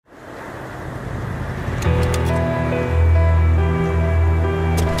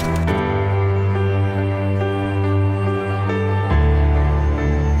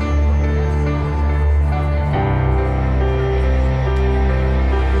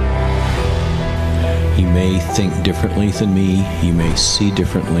He may think differently than me, he may see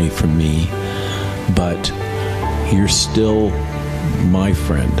differently from me, but you're still my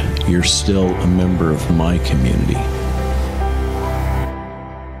friend. You're still a member of my community.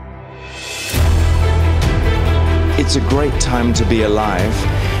 It's a great time to be alive.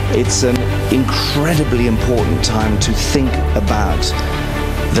 It's an incredibly important time to think about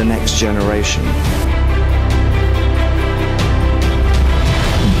the next generation.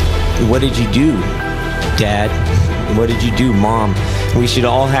 What did you do, Dad? What did you do, Mom? We should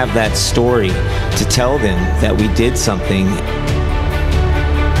all have that story to tell them that we did something.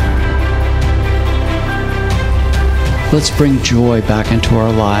 Let's bring joy back into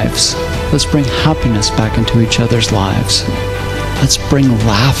our lives. Let's bring happiness back into each other's lives. Let's bring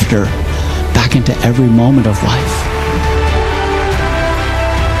laughter back into every moment of life.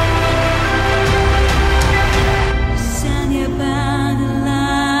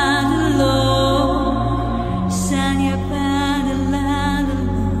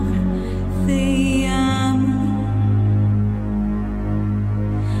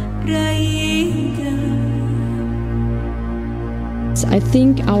 I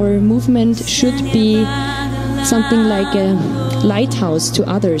think our movement should be something like a lighthouse to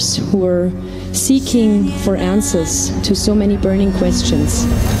others who are seeking for answers to so many burning questions.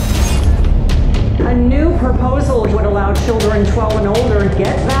 A new proposal would allow children 12 and older to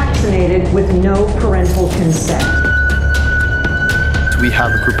get vaccinated with no parental consent. We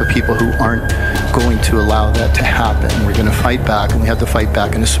have a group of people who aren't going to allow that to happen. We're going to fight back, and we have to fight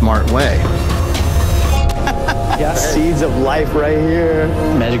back in a smart way. Got seeds of life right here.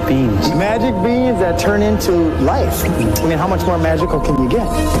 Magic beans. Magic beans that turn into life. I mean, how much more magical can you get?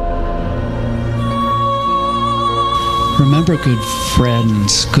 Remember good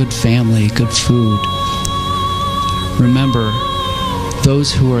friends, good family, good food. Remember,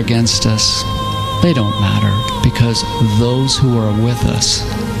 those who are against us, they don't matter, because those who are with us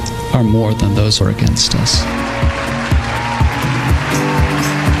are more than those who are against us.